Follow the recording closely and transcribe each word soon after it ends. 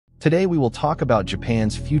Today we will talk about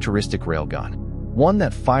Japan's futuristic railgun, one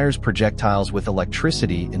that fires projectiles with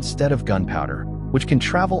electricity instead of gunpowder, which can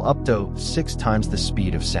travel up to 6 times the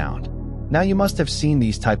speed of sound. Now you must have seen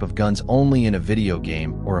these type of guns only in a video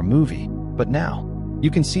game or a movie, but now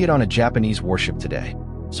you can see it on a Japanese warship today.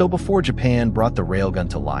 So before Japan brought the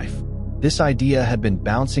railgun to life, this idea had been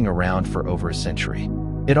bouncing around for over a century.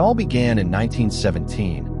 It all began in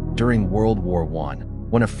 1917, during World War I,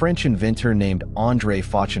 when a French inventor named André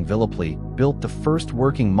Faucon-Villeply built the first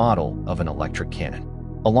working model of an electric cannon.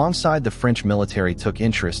 Alongside, the French military took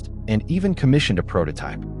interest and even commissioned a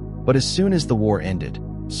prototype. But as soon as the war ended,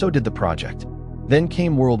 so did the project. Then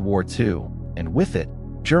came World War II, and with it,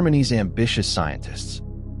 Germany's ambitious scientists.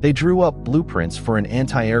 They drew up blueprints for an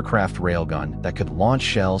anti-aircraft railgun that could launch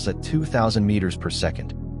shells at 2,000 meters per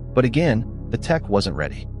second. But again, the tech wasn't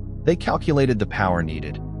ready. They calculated the power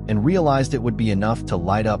needed and realized it would be enough to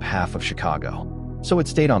light up half of Chicago. So it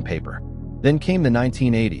stayed on paper. Then came the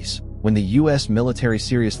 1980s, when the US military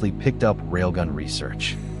seriously picked up railgun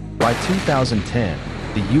research. By 2010,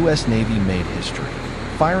 the US Navy made history,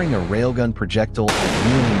 firing a railgun projectile at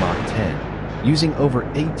nearly Mach 10, using over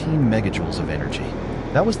 18 megajoules of energy.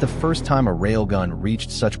 That was the first time a railgun reached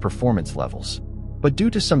such performance levels. But due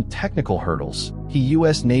to some technical hurdles, the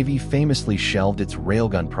US Navy famously shelved its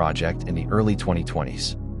railgun project in the early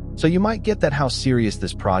 2020s. So you might get that how serious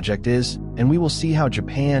this project is, and we will see how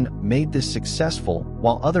Japan made this successful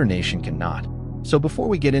while other nations cannot. So before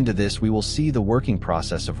we get into this, we will see the working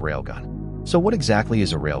process of railgun. So what exactly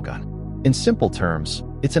is a railgun? In simple terms,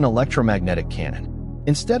 it's an electromagnetic cannon.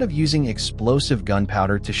 Instead of using explosive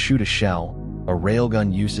gunpowder to shoot a shell, a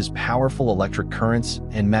railgun uses powerful electric currents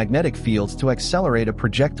and magnetic fields to accelerate a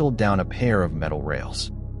projectile down a pair of metal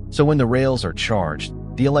rails. So when the rails are charged,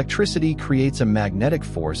 the electricity creates a magnetic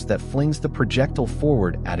force that flings the projectile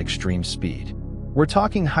forward at extreme speed. We're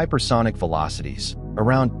talking hypersonic velocities,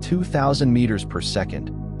 around 2,000 meters per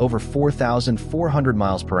second, over 4,400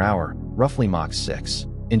 miles per hour, roughly Mach 6,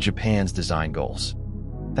 in Japan's design goals.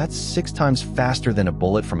 That's 6 times faster than a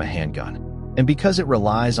bullet from a handgun. And because it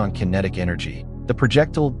relies on kinetic energy, the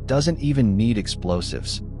projectile doesn't even need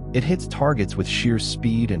explosives. It hits targets with sheer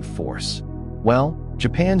speed and force. Well,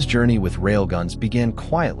 Japan's journey with railguns began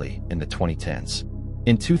quietly in the 2010s.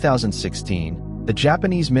 In 2016, the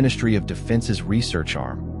Japanese Ministry of Defense's research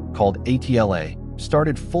arm, called ATLA,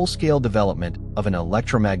 started full-scale development of an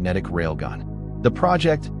electromagnetic railgun. The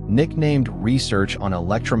project, nicknamed Research on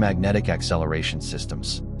Electromagnetic Acceleration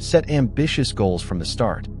Systems, set ambitious goals from the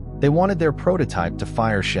start. They wanted their prototype to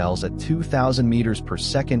fire shells at 2,000 meters per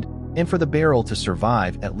second and for the barrel to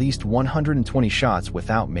survive at least 120 shots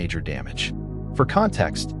without major damage. For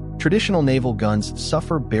context, traditional naval guns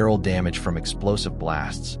suffer barrel damage from explosive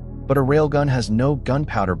blasts, but a railgun has no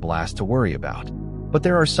gunpowder blast to worry about. But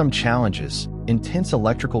there are some challenges. Intense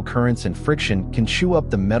electrical currents and friction can chew up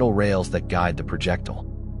the metal rails that guide the projectile.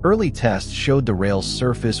 Early tests showed the rail's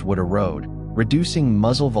surface would erode, reducing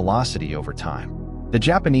muzzle velocity over time. The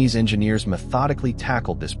Japanese engineers methodically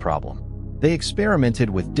tackled this problem. They experimented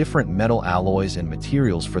with different metal alloys and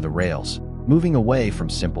materials for the rails, moving away from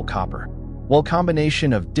simple copper. While a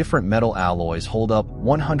combination of different metal alloys hold up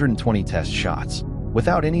 120 test shots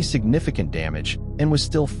without any significant damage and was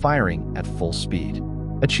still firing at full speed.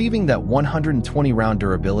 Achieving that 120-round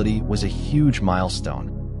durability was a huge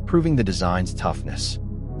milestone, proving the design's toughness.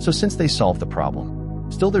 So since they solved the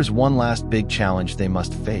problem, still there's one last big challenge they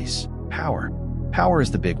must face: power. Power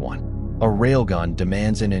is the big one. A railgun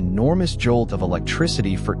demands an enormous jolt of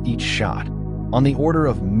electricity for each shot, on the order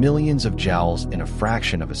of millions of joules in a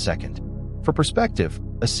fraction of a second. For perspective,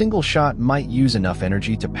 a single shot might use enough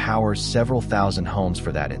energy to power several thousand homes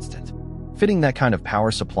for that instant. Fitting that kind of power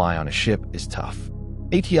supply on a ship is tough.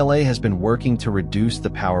 ATLA has been working to reduce the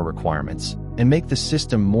power requirements and make the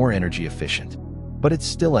system more energy efficient, but it's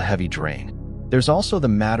still a heavy drain. There's also the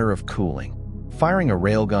matter of cooling. Firing a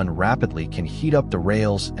railgun rapidly can heat up the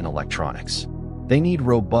rails and electronics. They need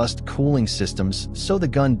robust cooling systems so the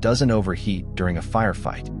gun doesn't overheat during a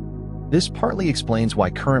firefight. This partly explains why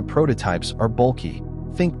current prototypes are bulky.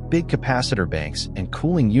 Think big capacitor banks and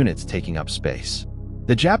cooling units taking up space.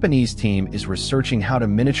 The Japanese team is researching how to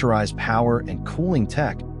miniaturize power and cooling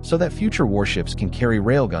tech so that future warships can carry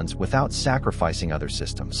railguns without sacrificing other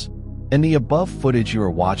systems. And the above footage you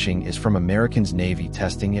are watching is from American's Navy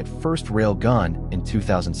testing its first railgun in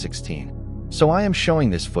 2016. So I am showing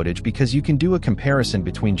this footage because you can do a comparison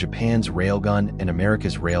between Japan's railgun and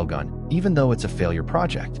America's railgun, even though it's a failure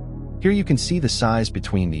project. Here you can see the size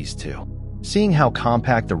between these two. Seeing how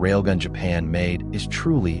compact the railgun Japan made is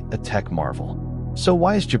truly a tech marvel. So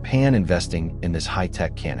why is Japan investing in this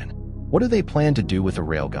high-tech cannon? What do they plan to do with a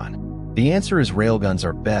railgun? The answer is railguns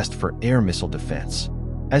are best for air missile defense.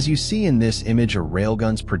 As you see in this image, a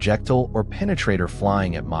railgun's projectile or penetrator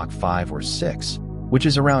flying at Mach 5 or 6, which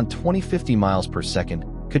is around 20-50 miles per second,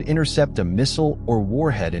 could intercept a missile or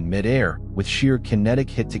warhead in midair with sheer kinetic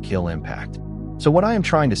hit-to-kill impact. So what I am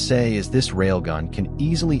trying to say is this railgun can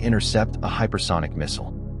easily intercept a hypersonic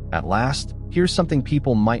missile. At last, here's something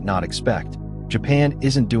people might not expect. Japan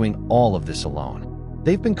isn't doing all of this alone.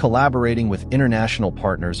 They've been collaborating with international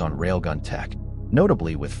partners on railgun tech,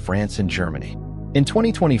 notably with France and Germany. In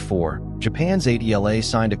 2024, Japan's 8ELA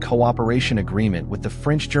signed a cooperation agreement with the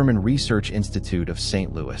French-German Research Institute of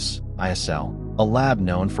St. Louis, ISL, a lab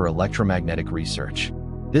known for electromagnetic research.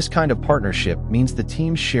 This kind of partnership means the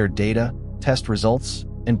teams share data, test results,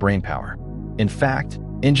 and brainpower. In fact,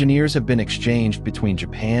 engineers have been exchanged between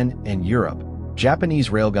Japan and Europe. Japanese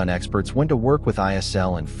railgun experts went to work with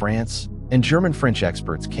ISL in France, and German-French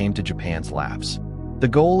experts came to Japan's labs. The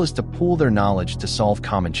goal is to pool their knowledge to solve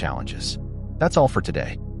common challenges. That's all for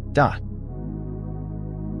today.